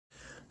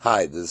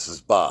Hi, this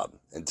is Bob,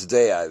 and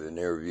today I have an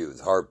interview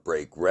with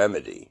Heartbreak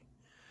Remedy.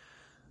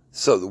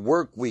 So the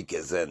work week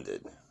has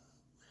ended.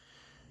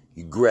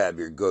 You grab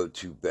your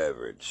go-to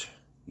beverage,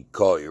 you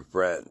call your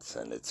friends,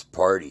 and it's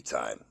party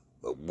time.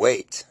 But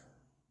wait,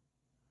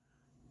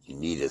 you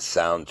need a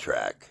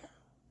soundtrack.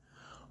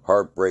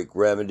 Heartbreak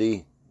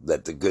Remedy,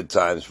 Let the Good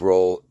Times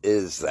Roll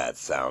is that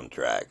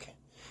soundtrack.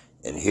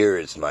 And here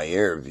is my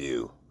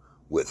interview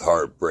with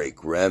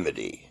Heartbreak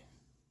Remedy.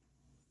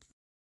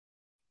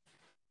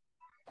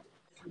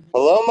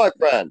 Hello, my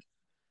friend.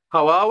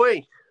 How are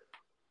we?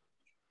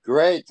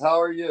 Great. How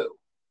are you?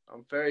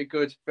 I'm very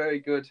good, very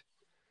good.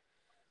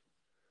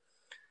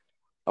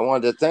 I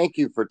wanted to thank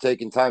you for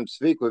taking time to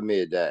speak with me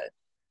today.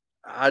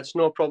 It's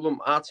no problem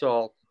at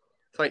all.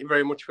 Thank you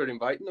very much for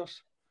inviting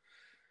us.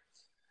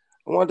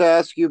 I wanted to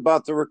ask you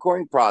about the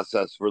recording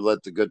process for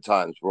Let the Good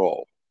Times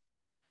Roll.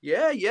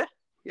 Yeah.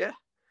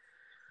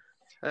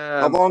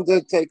 How long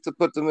did it take to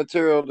put the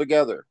material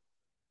together?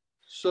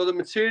 So the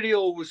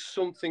material was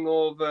something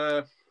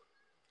over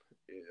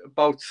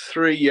about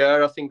 3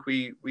 years. I think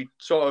we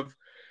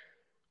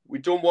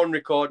done one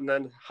recording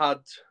and had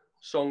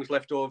songs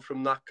left over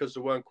from that because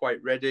they weren't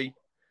quite ready.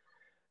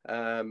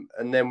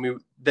 And then we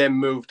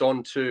moved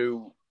on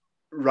to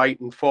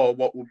writing for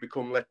what would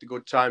become Let the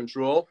Good Times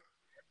Roll.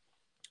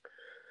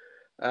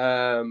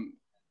 And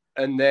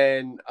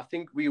then I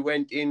think we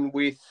went in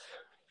with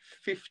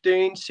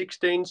 15,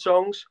 16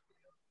 songs.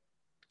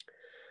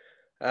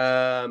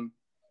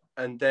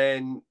 And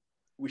then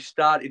we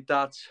started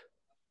that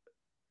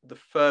the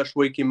first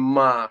week in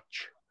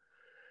March,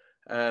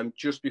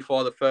 just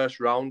before the first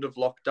round of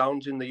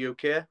lockdowns in the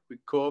UK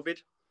with COVID.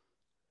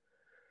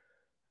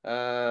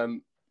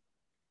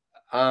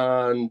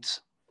 And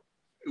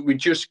we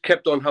just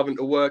kept on having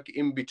to work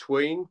in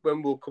between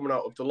when we were coming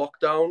out of the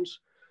lockdowns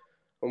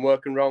and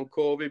working around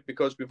COVID,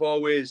 because we've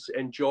always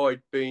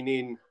enjoyed being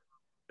in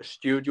a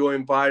studio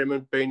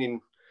environment, being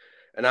in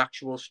an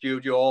actual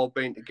studio, all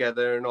being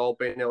together and all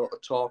being able to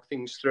talk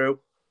things through.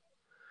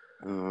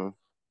 Mm-hmm.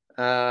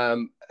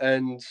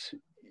 And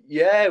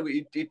yeah,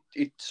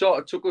 it sort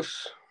of took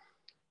us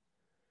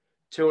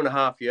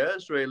 2.5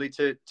 years really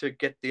to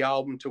get the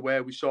album to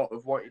where we sort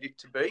of wanted it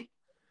to be.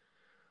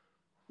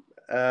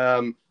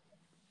 And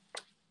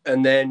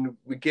then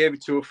we gave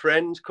it to a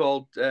friend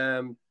called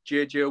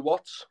JJ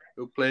Watts,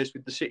 who plays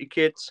with the City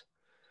Kids.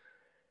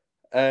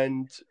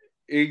 And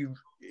he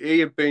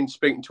had been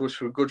speaking to us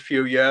for a good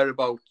few years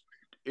about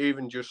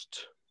even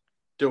just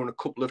doing a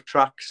couple of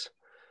tracks,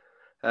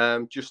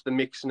 just the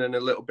mixing and a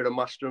little bit of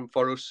mastering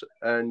for us.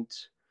 And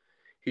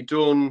he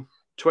done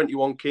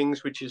 21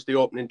 Kings, which is the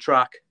opening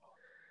track.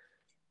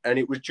 And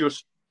it was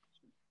just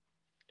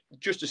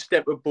a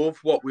step above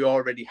what we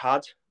already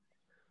had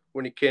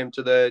when it came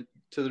to the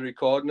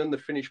recording and the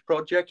finished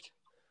project.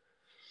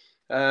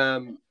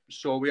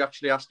 So we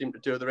actually asked him to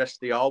do the rest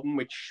of the album,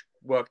 which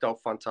worked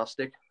out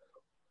fantastic.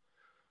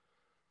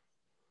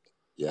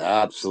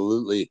 Yeah,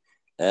 absolutely.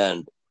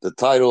 And the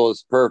title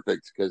is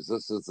perfect because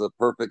this is the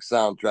perfect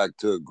soundtrack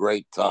to a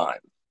great time.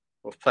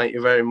 Well, thank you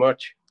very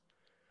much.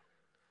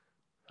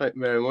 Thank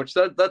you very much.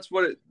 That's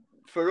what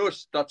for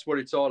us. That's what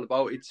it's all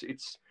about.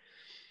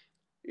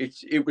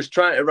 It was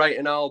trying to write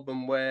an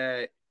album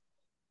where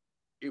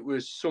it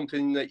was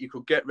something that you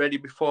could get ready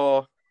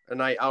before a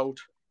night out,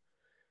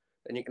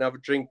 and you can have a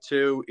drink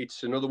to.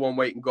 It's another one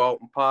where you can go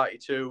out and party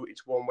to.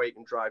 It's one where you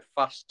can drive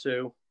fast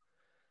to,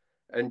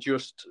 and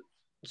just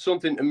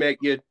something to make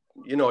you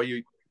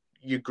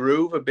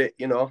groove a bit.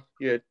 Your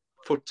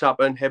foot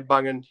tapping, head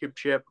banging, hip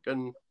shake,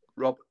 and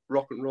rock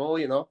and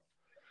roll.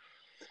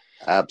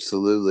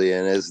 Absolutely.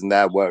 And isn't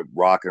that what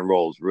rock and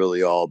roll is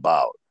really all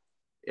about?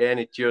 And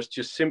it just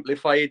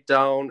simplify it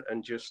down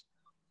and just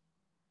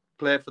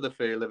play for the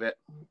feel of it.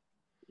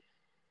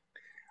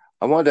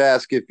 I wanted to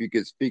ask if you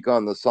could speak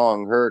on the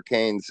song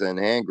Hurricanes and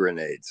Hand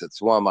Grenades.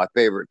 It's one of my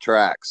favorite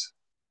tracks.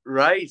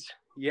 Right.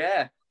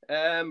 Yeah.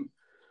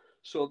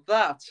 So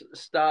that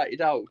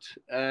started out.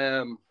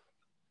 I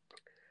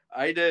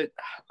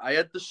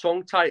had the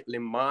song title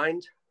in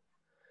mind.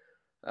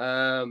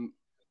 And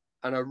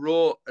I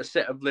wrote a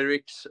set of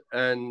lyrics,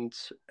 and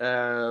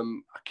I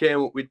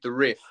came up with the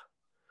riff.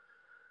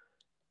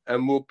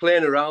 And we were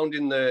playing around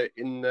in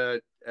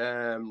the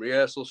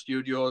rehearsal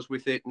studios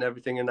with it and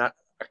everything, and I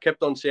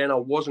kept on saying I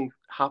wasn't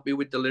happy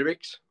with the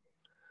lyrics.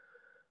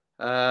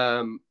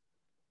 But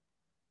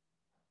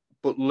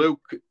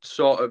Luke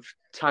sort of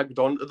tagged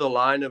onto the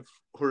line of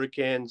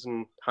hurricanes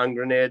and hand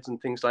grenades and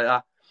things like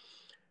that,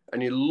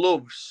 and he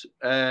loves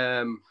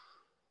so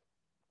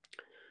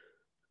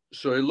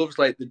he loves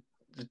like the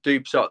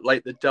deep sort,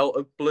 like the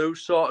Delta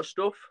blues sort of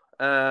stuff,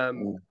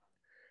 and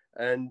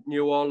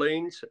New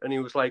Orleans, and he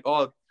was like,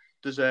 "Oh,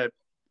 there's a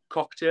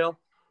cocktail,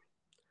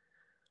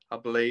 I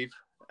believe."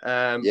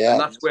 And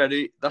that's where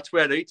he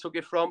took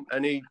it from.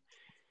 And he,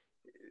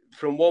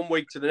 from one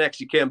week to the next,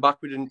 he came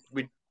back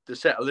with the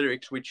set of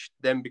lyrics, which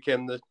then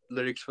became the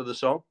lyrics for the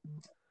song.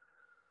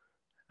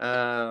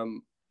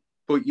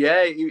 But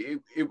yeah,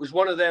 it was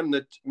one of them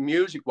that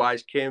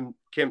music-wise came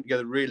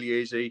together really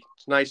easy.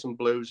 It's nice and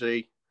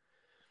bluesy.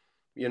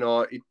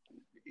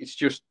 it's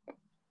just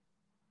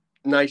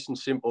nice and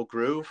simple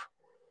groove.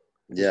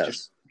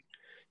 Yes.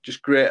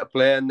 Just great to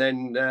play. And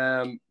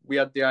then we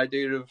had the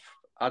idea of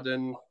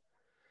adding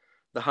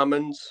the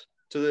Hammonds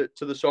to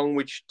the song,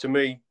 which to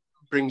me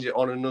brings it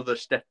on another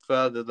step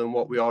further than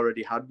what we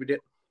already had with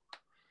it.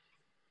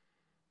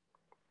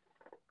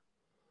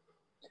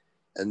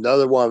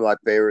 Another one of my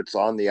favorites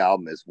on the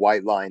album is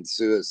White Line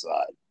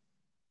Suicide.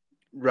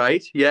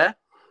 Right, yeah.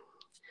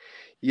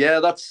 Yeah,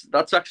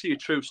 that's actually a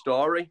true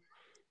story.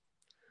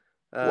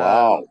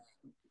 Wow.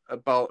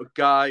 About a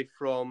guy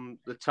from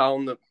the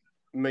town that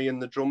me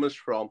and the drummer's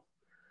from.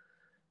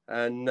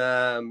 And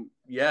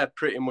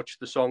pretty much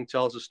the song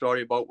tells a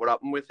story about what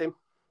happened with him.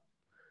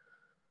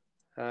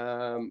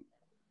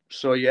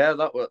 So yeah,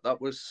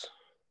 that was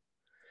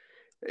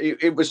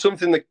it was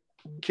something that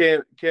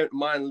came to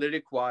mind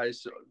lyric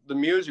wise. The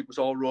music was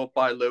all wrote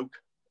by Luke,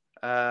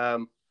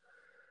 and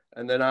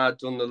then I'd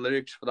done the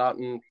lyrics for that.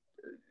 And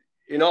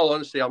in all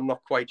honesty, I'm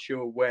not quite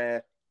sure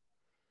where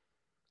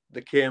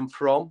they came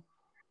from.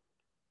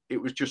 It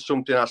was just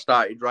something I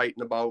started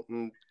writing about,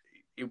 and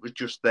it was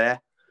just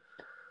there.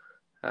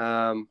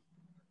 And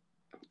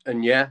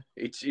yeah,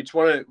 it's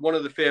one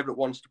of the favourite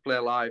ones to play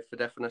live for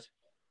definite.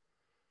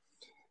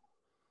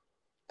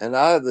 And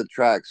out of the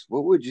tracks,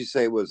 what would you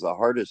say was the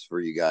hardest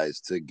for you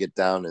guys to get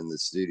down in the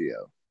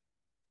studio?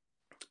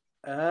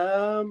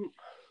 I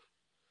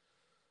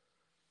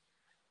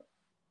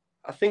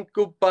think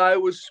Goodbye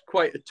was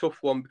quite a tough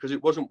one because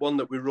it wasn't one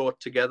that we wrote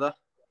together.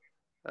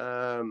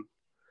 That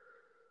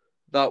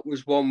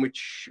was one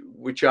which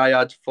I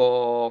had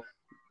for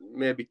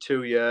maybe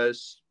 2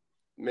 years,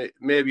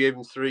 maybe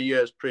even 3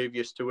 years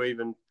previous to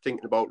even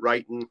thinking about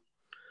writing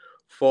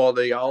for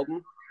the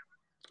album.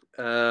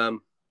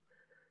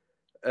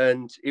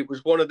 And it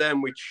was one of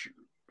them which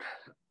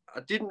I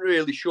didn't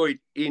really show it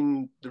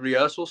in the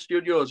rehearsal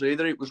studios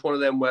either. It was one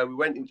of them where we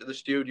went into the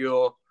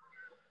studio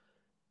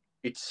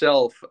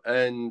itself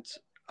and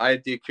I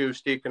had the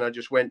acoustic and I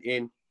just went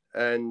in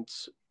and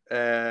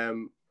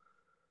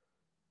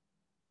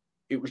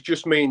it was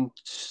just me and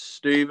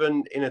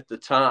Stephen in at the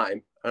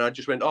time. And I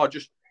just went,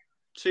 just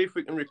see if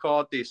we can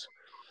record this.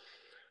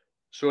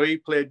 So he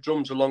played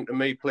drums along to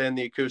me playing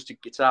the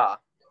acoustic guitar.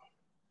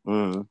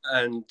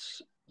 And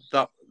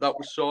that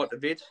was sort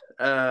of it.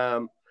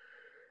 And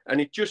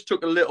it just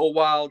took a little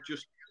while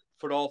just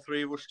for all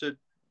three of us to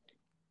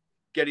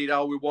get it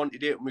how we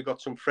wanted it. And we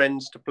got some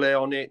friends to play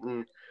on it.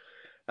 And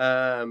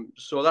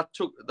so that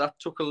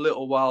took a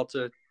little while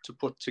to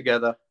put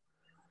together.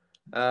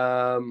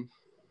 All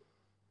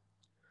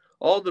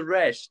the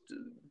rest,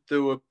 they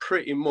were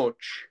pretty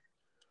much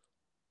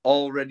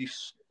already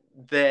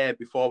there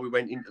before we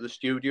went into the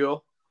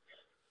studio.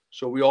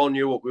 So we all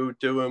knew what we were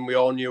doing. We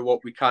all knew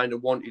what we kind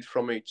of wanted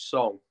from each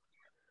song.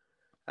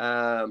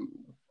 But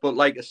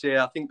like I say,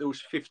 I think there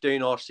was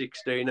 15 or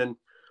 16. And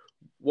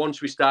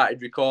once we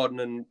started recording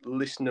and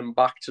listening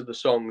back to the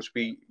songs,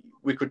 we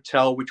could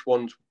tell which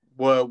ones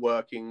were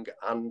working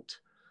and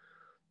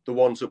the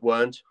ones that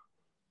weren't.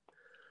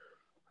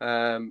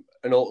 And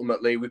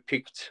ultimately, we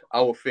picked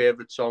our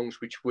favourite songs,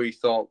 which we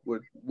thought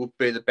would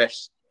be the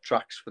best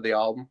tracks for the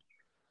album.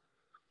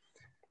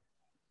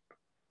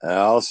 And I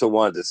also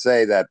wanted to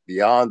say that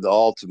beyond the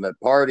Ultimate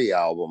Party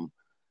album,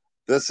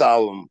 this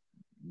album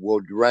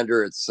will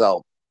render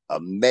itself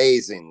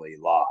amazingly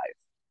live.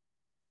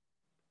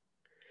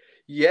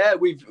 Yeah,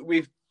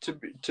 we've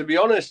to be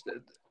honest,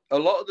 a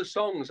lot of the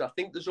songs, I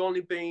think there's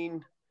only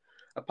been,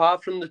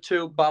 apart from the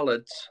two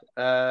ballads,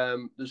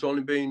 there's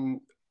only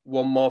been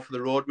one more for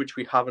the road, which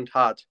we haven't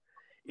had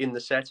in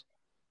the set.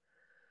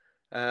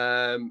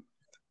 And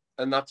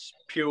that's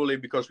purely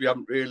because we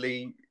haven't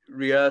really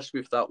rehearsed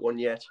with that one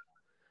yet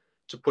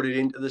to put it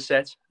into the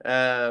set.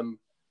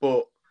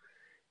 But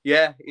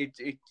yeah,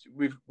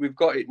 we've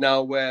got it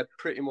now where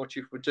pretty much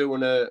if we're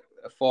doing a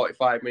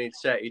 45-minute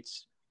set,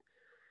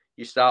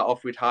 you start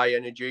off with high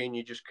energy and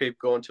you just keep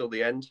going till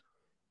the end.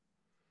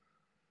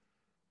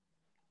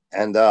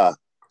 And are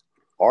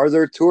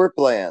there tour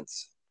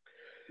plans?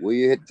 Will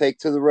you take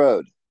to the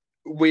road?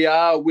 We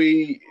are.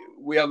 We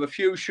have a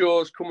few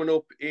shows coming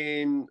up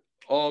in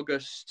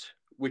August,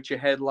 which are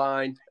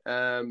headline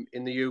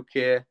in the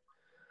UK.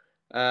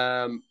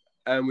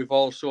 And we've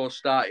also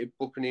started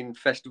booking in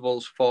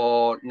festivals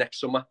for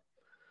next summer.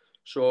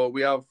 So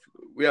we have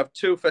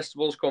 2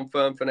 festivals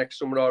confirmed for next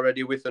summer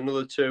already, with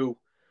another 2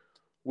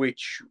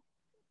 which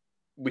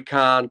we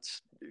can't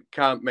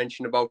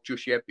mention about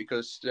just yet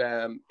because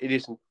it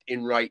isn't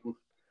in writing.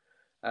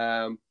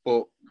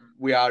 But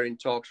we are in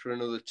talks for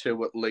another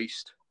 2 at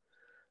least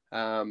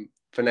for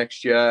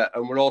next year,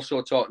 and we're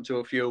also talking to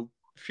a few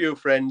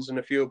friends and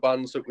a few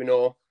bands that we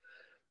know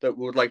that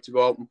we would like to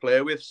go out and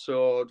play with.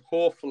 So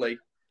hopefully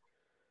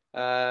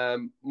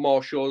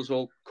more shows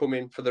will come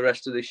in for the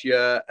rest of this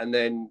year, and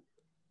then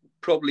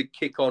probably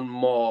kick on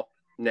more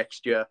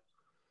next year.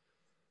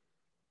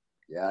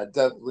 Yeah, I'd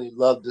definitely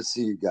love to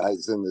see you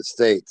guys in the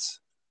States.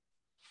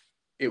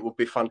 It would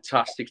be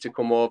fantastic to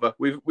come over.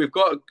 We've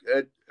got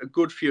a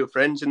good few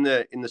friends in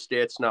the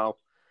States now.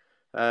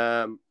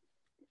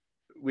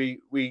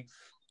 we've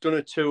done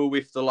a tour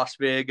with the Las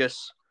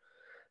Vegas.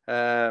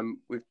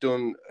 We've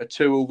done a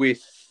tour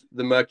with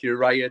the Mercury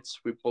Riots,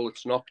 with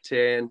Bullets and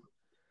Octane.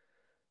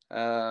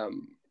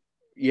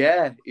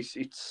 Yeah,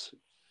 it's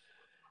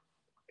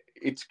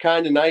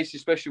kind of nice,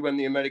 especially when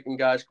the American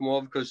guys come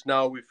over, because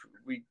now we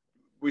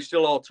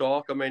still all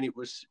talk. I mean,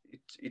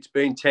 it's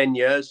been 10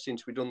 years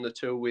since we've done the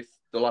tour with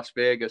the Las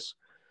Vegas,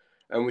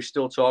 and we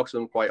still talk to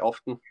them quite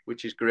often,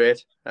 which is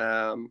great.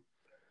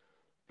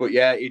 But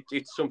yeah,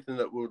 it's something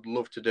that we would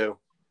love to do,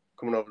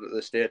 coming over to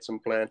the States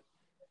and playing.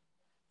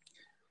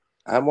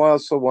 I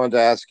also wanted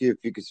to ask you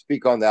if you could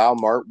speak on the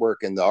album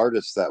artwork and the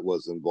artist that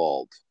was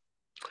involved.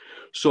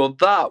 So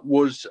that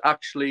was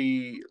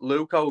actually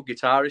Luke, our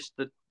guitarist,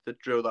 that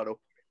drew that up.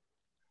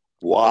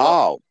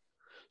 Wow.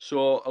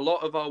 So a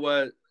lot of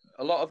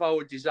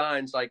our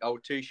designs, like our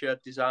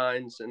t-shirt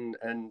designs and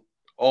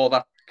all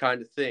that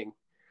kind of thing,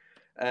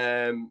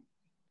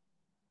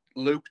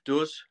 Luke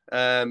does.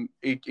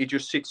 He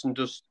just sits and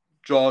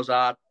draws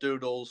art,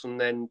 doodles,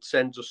 and then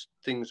sends us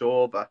things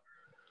over.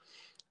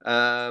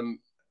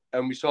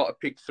 And we sort of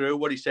pick through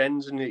what he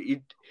sends, and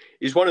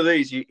he's one of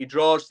these. He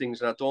draws things,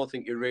 and I don't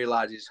think he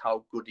realizes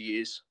how good he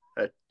is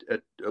at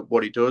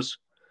what he does.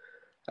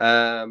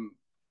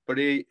 But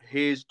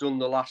he's done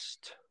the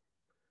last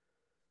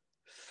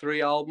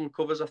 3 album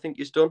covers, I think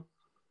he's done.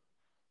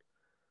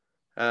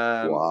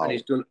 Wow.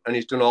 And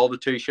he's done all the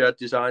t-shirt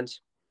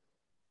designs.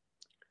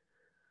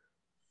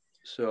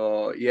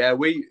 So yeah,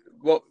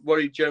 what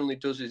he generally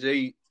does is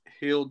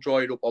he'll draw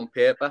it up on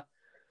paper,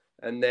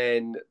 and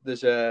then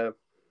there's an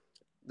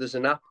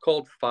app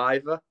called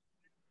Fiverr,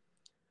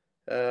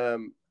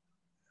 and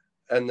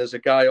there's a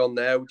guy on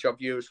there which I've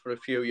used for a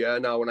few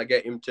years now, and I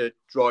get him to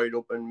draw it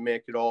up and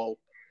make it all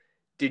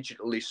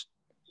digitally,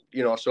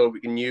 so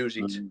we can use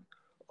it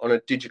on a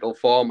digital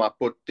format.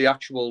 But the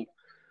actual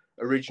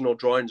original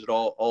drawings are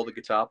all the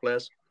guitar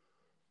players.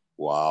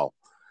 Wow.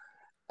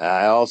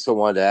 I also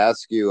wanted to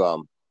ask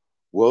you,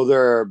 will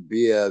there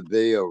be a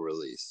video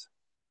release?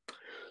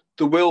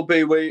 There will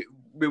be. We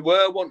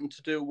were wanting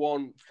to do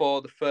one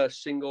for the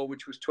first single,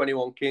 which was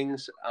 21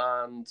 Kings,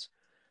 and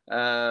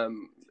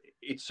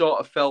it sort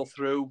of fell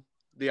through,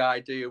 the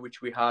idea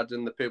which we had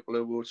and the people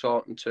who we were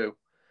talking to.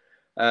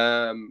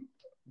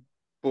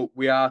 But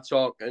we are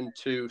talking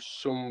to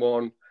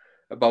someone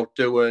about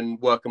doing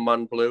Working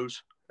Man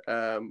Blues,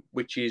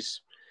 which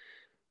is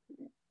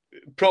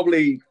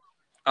probably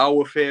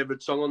our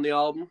favourite song on the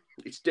album.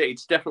 It's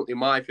definitely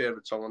my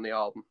favourite song on the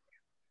album.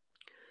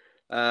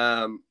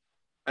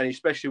 And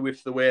especially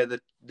with the way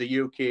that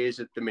the UK is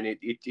at the minute,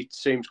 it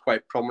seems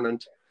quite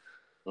prominent.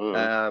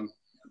 The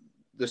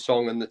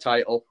song and the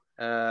title.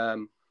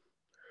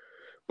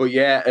 But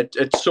yeah,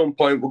 at some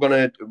point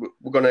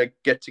we're gonna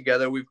get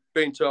together. We've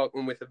been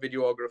talking with a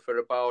videographer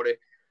about it,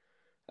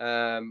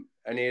 and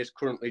he is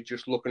currently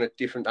just looking at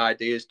different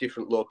ideas,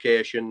 different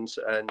locations,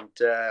 and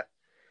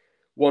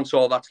once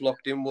all that's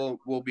locked in,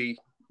 we'll be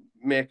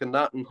making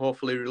that and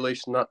hopefully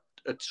releasing that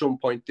at some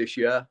point this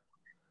year.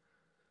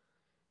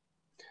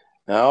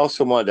 I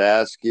also wanted to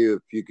ask you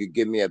if you could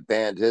give me a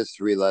band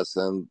history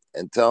lesson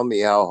and tell me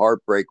how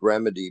Heartbreak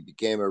Remedy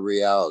became a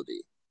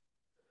reality.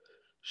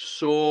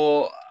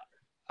 So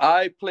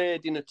I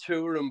played in a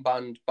touring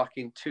band back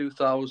in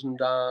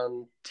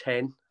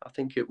 2010, I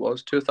think it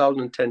was,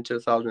 2010,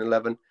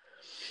 2011.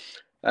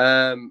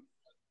 And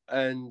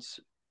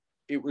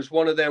it was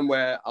one of them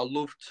where I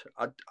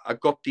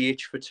got the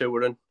itch for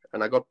touring,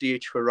 and I got the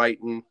itch for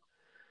writing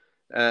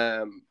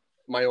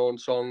my own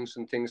songs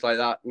and things like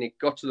that. And it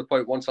got to the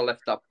point, once I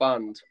left that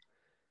band,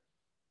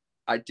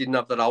 I didn't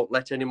have that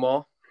outlet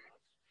anymore.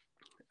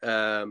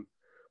 But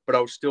I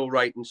was still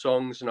writing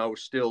songs and I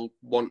was still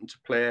wanting to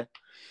play.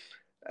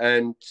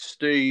 And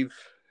Steve,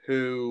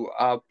 who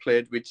I've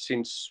played with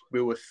since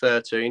we were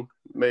 13,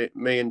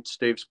 me and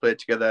Steve's played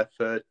together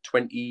for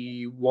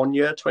 21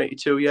 years,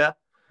 22 years.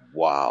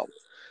 Wow.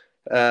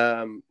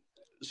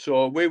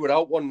 So we were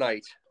out one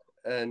night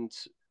and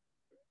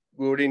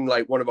we were in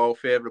like one of our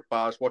favourite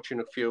bars watching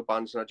a few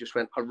bands, and I just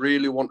went, I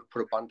really want to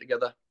put a band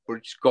together, but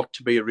it's got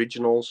to be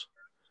originals.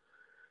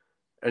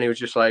 And he was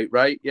just like,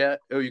 right, yeah,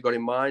 who you got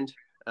in mind?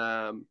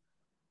 And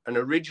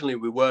originally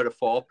we were a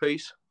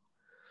 4-piece.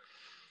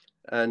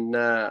 And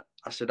I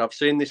said, I've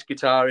seen this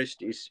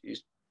guitarist. He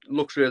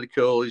looks really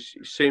cool. He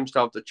seems to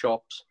have the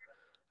chops.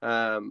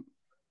 I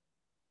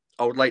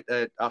would like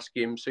to ask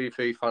him, see if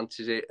he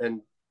fancies it.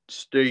 And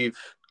Steve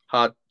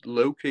had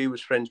Luke. He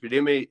was friends with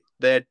him.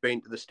 They'd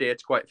been to the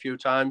States quite a few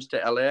times, to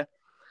LA,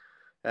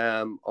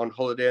 on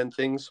holiday and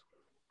things.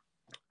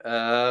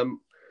 So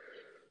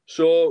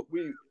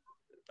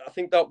I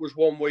think that was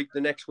one week.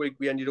 The next week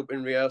we ended up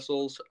in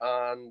rehearsals,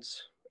 and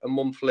a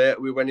month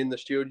later we went in the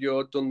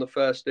studio, done the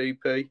first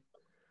EP.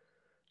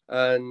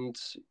 And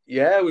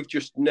yeah, we've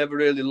just never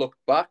really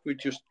looked back. We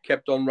just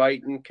kept on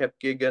writing,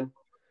 kept gigging.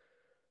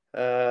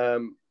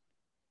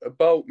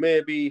 About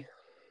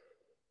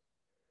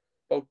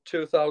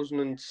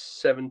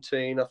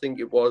 2017, I think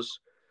it was,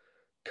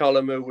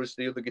 Callum, who was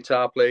the other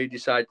guitar player,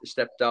 decided to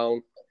step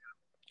down,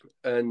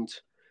 and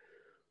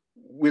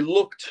we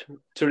looked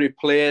to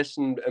replace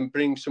and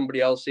bring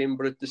somebody else in,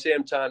 but at the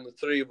same time, the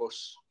three of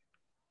us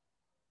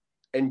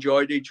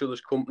enjoyed each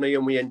other's company,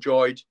 and we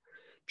enjoyed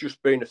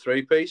just being a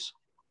three-piece.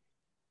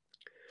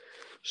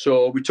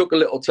 So we took a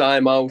little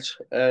time out,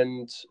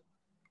 and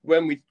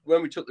when we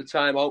took the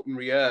time out and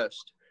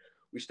rehearsed,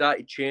 we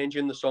started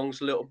changing the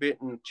songs a little bit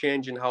and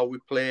changing how we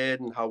played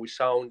and how we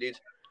sounded.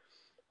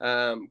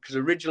 Because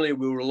originally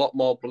we were a lot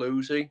more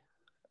bluesy,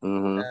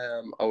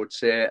 I would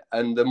say,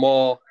 and the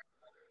more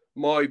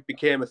it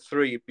became a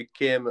three, it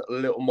became a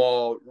little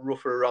more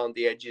rougher around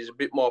the edges, a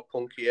bit more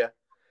punkier,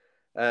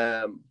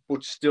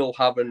 but still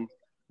having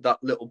that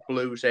little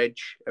blues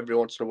edge every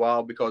once in a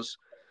while, because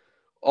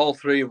all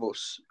three of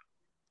us,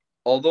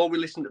 although we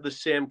listen to the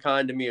same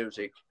kind of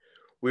music,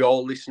 we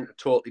all listen to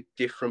totally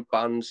different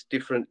bands,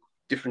 different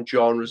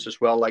genres as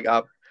well. Like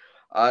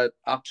I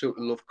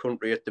absolutely love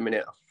country at the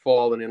minute. I've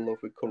fallen in love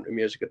with country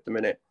music at the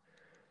minute.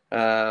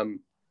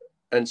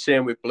 And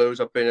same with blues.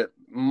 I've been a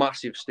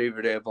massive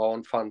Stevie Ray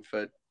Vaughan fan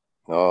for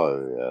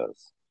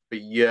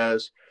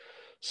years.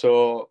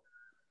 So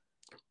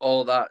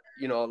all that,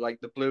 like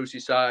the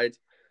bluesy side.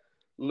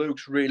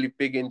 Luke's really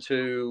big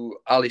into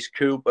Alice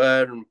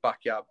Cooper and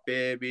Backyard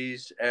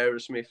Babies,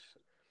 Aerosmith,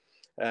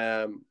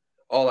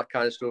 all that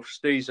kind of stuff.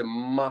 Steve's a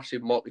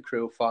massive Motley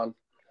Crue fan.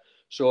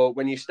 So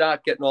when you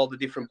start getting all the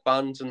different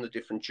bands and the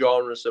different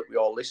genres that we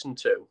all listen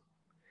to,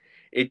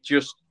 it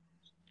just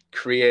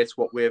creates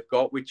what we've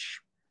got,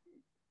 which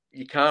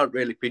you can't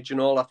really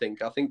pigeonhole. I think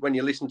when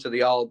you listen to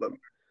the album,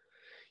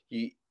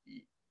 you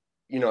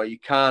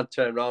can't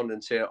turn around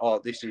and say, "Oh,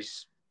 this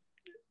is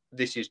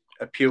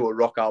a pure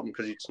rock album,"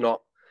 because it's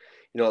not.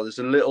 There's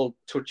a little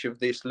touch of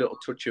this, little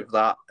touch of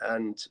that,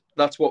 and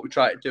that's what we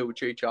try to do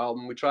with each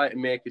album. We try to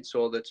make it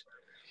so that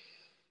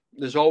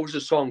there's always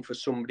a song for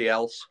somebody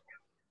else.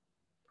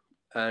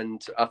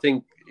 And I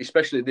think,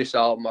 especially this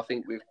album, I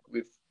think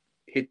we've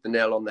hit the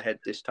nail on the head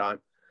this time.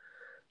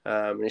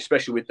 And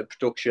especially with the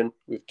production,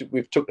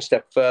 we've took a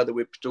step further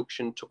with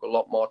production, took a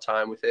lot more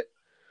time with it.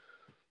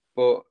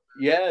 But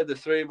yeah, the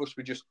three of us,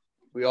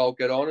 we all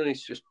get on, and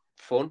it's just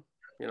fun.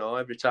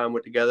 Every time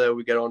we're together,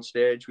 we get on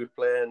stage, we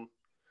play, and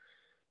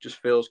just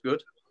feels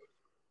good.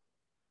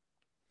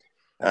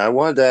 I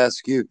wanted to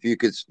ask you if you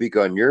could speak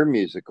on your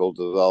musical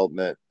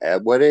development.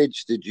 At what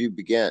age did you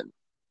begin?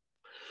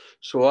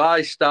 So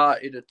I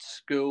started at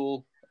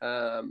school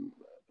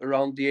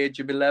around the age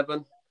of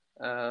 11.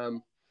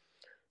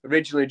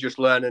 Originally just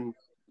learning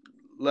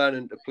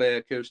to play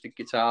acoustic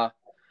guitar.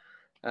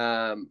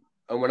 And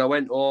when I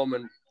went home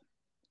and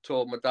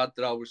told my dad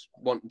that I was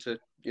wanting to,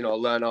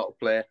 learn how to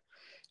play,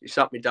 he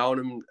sat me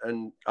down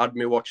and had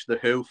me watch The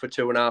Who for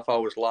 2.5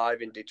 hours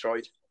live in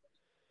Detroit.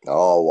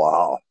 Oh,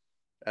 wow.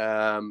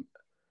 And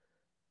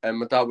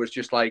my dad was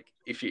just like,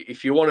 if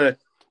you want to,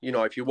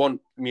 if you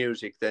want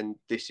music, then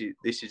this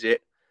is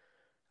it.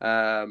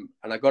 And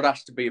I got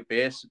asked to be a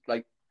bass,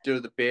 like do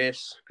the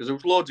bass, because there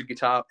was loads of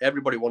guitar.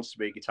 Everybody wants to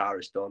be a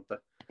guitarist, don't they?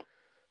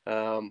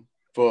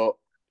 But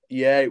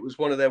yeah, it was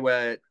one of them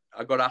where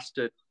I got asked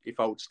if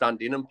I would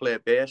stand in and play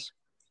bass.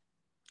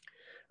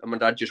 And my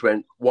dad just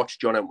went, "Watch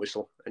John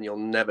Entwistle and you'll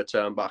never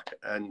turn back."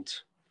 And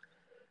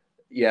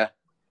yeah,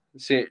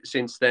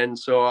 since then,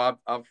 so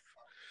I've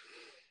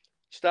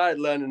started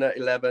learning at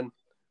 11,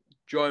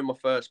 joined my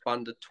first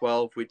band at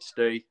 12 with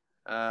Steve.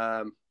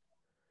 And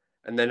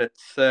then at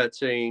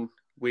 13,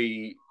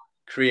 we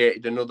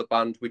created another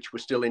band, which we're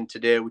still in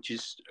today, which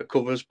is a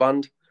covers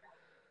band,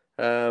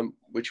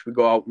 which we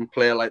go out and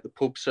play like the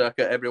pub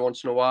circuit every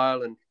once in a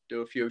while and do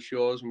a few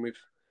shows. And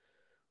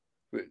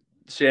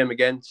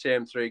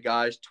same three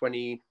guys,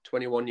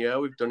 21 year,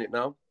 we've done it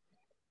now.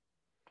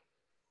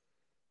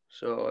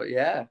 So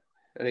yeah,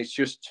 and it's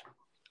just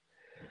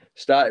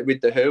started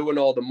with The Who and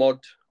all the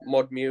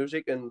mod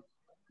music, and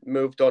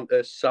moved on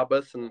to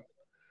Sabbath and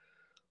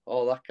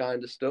all that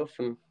kind of stuff,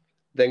 and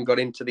then got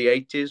into the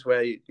 80s,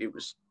 where it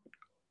was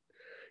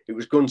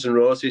Guns N'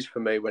 Roses for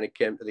me when it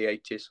came to the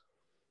 80s.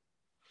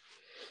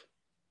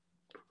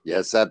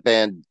 Yes, that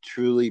band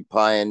truly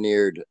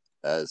pioneered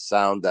a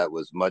sound that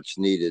was much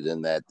needed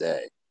in that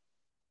day.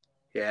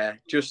 Yeah,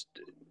 just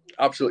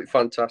absolutely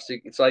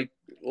fantastic. It's like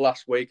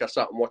last week I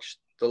sat and watched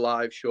the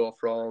live show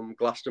from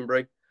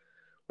Glastonbury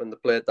when they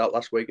played that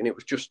last week, and it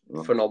was just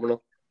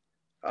phenomenal.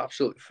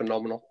 Absolutely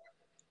phenomenal.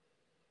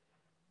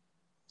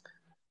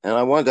 And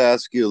I wanted to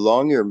ask you,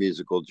 along your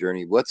musical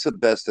journey, what's the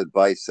best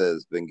advice that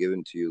has been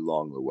given to you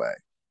along the way?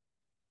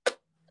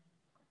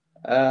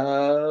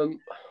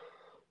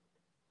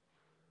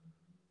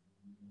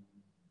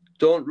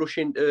 Don't rush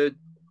into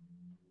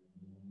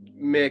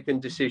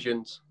making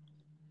decisions.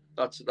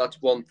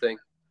 That's one thing.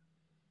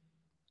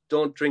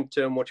 Don't drink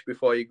too much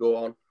before you go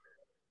on.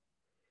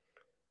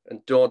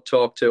 And don't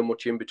talk too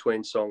much in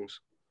between songs.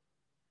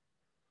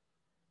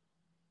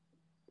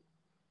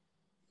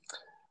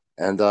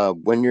 And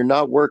when you're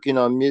not working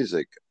on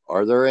music,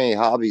 are there any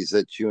hobbies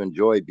that you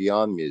enjoy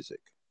beyond music?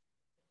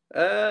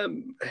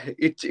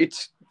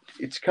 It's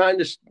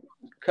kind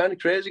of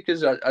crazy,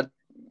 because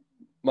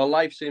my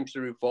life seems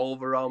to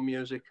revolve around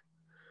music.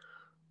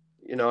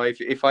 You know,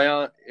 if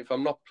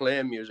I'm not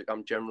playing music,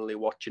 I'm generally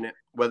watching it,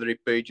 whether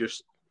it be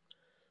just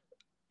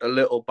a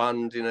little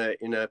band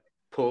in a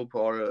pub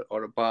or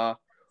a bar,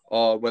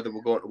 or whether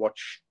we're going to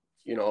watch,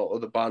 you know,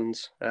 other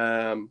bands.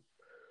 But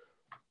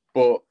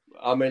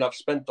I mean, I've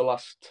spent the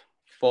last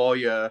 4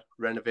 years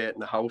renovating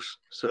the house,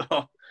 so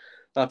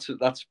that's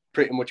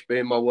pretty much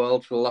been my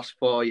world for the last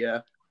 4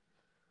 years.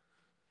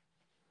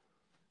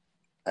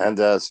 And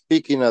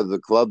speaking of the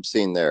club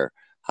scene there,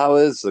 how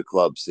is the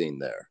club scene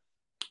there?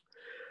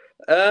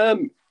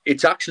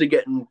 It's actually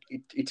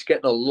it's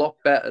getting a lot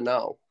better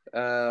now.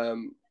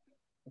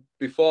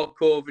 Before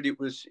COVID, it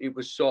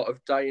was sort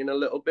of dying a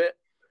little bit,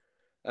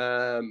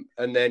 and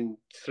then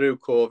through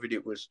COVID,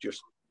 it was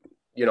just,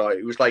 you know,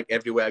 it was like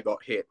everywhere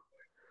got hit.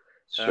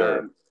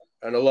 Sure.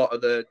 And a lot of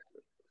the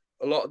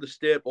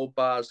staple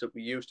bars that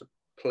we used to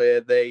play,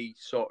 they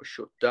sort of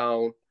shut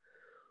down.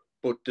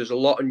 But there's a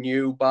lot of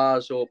new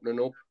bars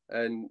opening up,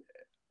 and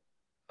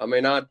I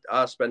mean, I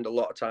spend a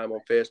lot of time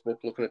on Facebook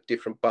looking at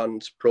different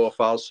bands'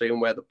 profiles, seeing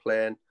where they're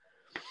playing,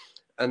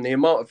 and the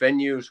amount of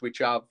venues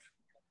which I'm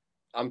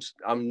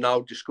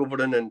now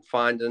discovering and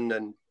finding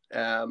and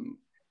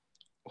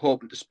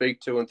hoping to speak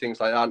to and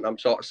things like that. And I'm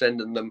sort of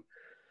sending them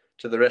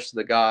to the rest of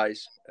the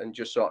guys and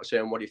just sort of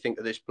saying, what do you think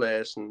of this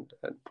place, and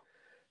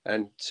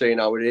seeing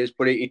how it is.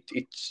 But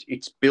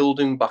it's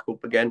building back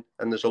up again,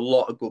 and there's a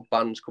lot of good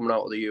bands coming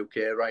out of the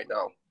UK right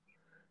now.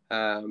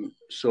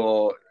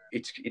 So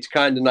it's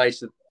kind of nice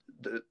that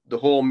the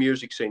whole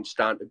music scene's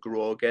starting to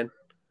grow again.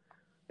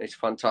 It's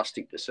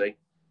fantastic to see.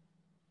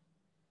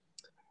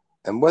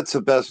 And what's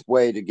the best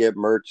way to get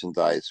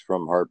merchandise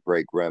from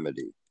Heartbreak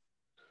Remedy?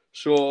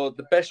 So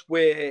the best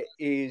way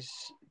is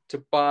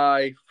to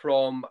buy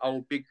from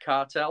our big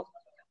cartel,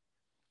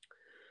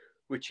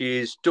 which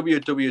is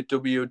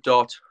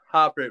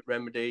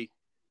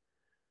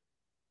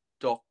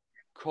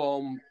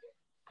www.heartbreakremedy.com,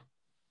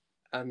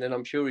 and then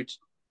I'm sure it's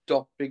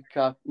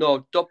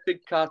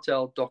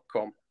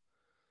 .bigcartel.com.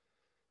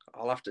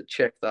 I'll have to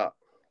check that.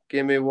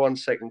 Give me 1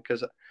 second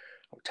because I'm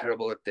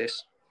terrible at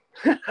this.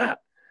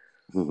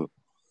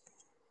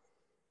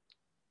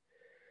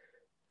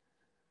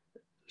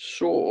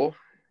 So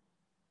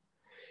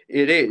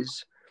it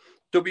is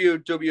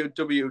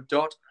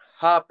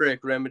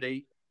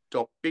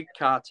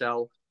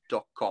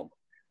www.heartbreakremedy.bigcartel.com.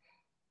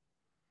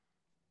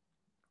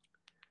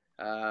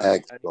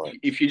 Excellent.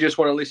 If you just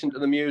want to listen to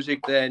the music,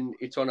 then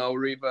it's on our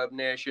Reverb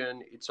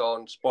Nation, it's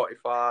on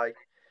Spotify,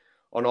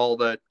 on all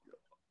the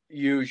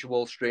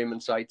usual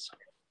streaming sites.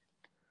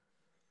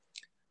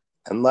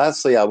 And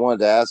lastly, I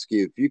wanted to ask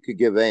you if you could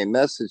give a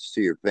message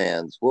to your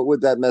fans, what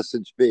would that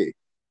message be?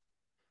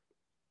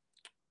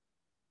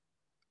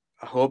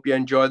 I hope you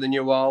enjoy the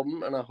new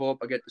album, and I hope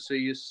I get to see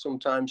you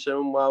sometime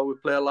soon while we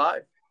play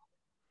live.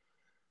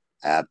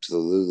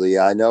 Absolutely.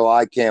 I know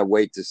I can't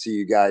wait to see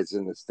you guys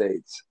in the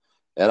States.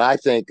 And I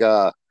think,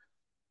 as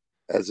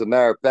a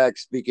matter of fact,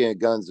 speaking of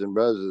Guns N'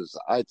 Roses,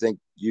 I think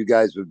you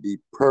guys would be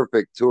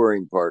perfect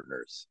touring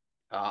partners.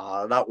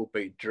 That would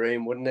be a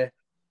dream, wouldn't it?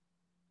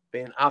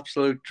 Be an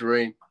absolute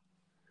dream.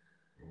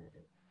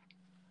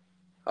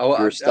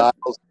 Your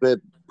styles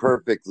fit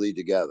perfectly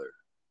together.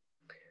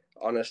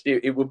 Honestly,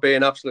 it would be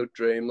an absolute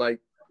dream. Like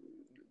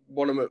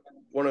one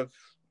of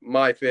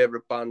my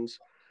favourite bands.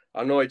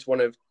 I know it's one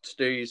of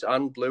Steve's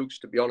and Luke's,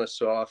 to be honest.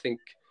 So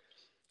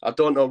I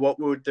don't know what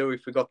we would do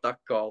if we got that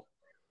call.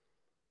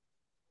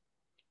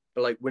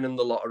 But like winning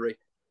the lottery.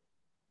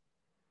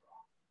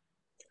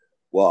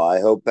 Well, I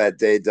hope that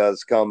day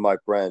does come, my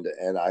friend,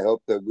 and I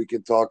hope that we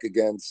can talk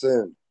again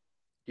soon.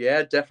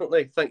 Yeah,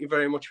 definitely. Thank you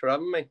very much for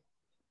having me.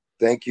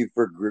 Thank you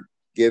for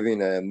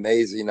giving an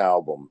amazing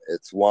album.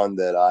 It's one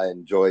that I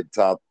enjoyed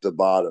top to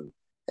bottom,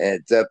 and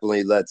it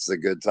definitely lets the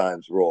good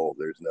times roll.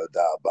 There's no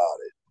doubt about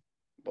it.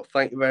 Well,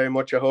 thank you very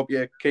much. I hope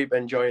you keep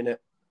enjoying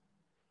it.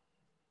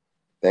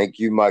 Thank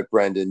you, my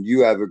friend, and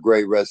you have a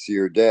great rest of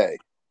your day.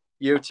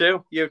 You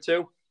too. You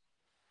too.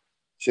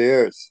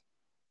 Cheers.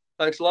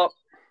 Thanks a lot.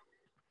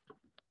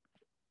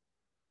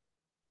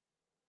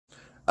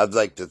 I'd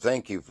like to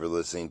thank you for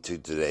listening to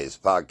today's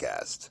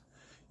podcast.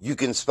 You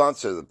can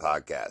sponsor the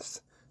podcast.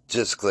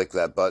 Just click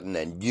that button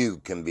and you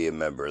can be a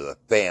member of the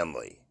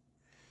family.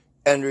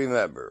 And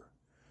remember,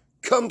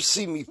 come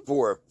see me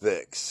for a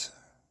fix.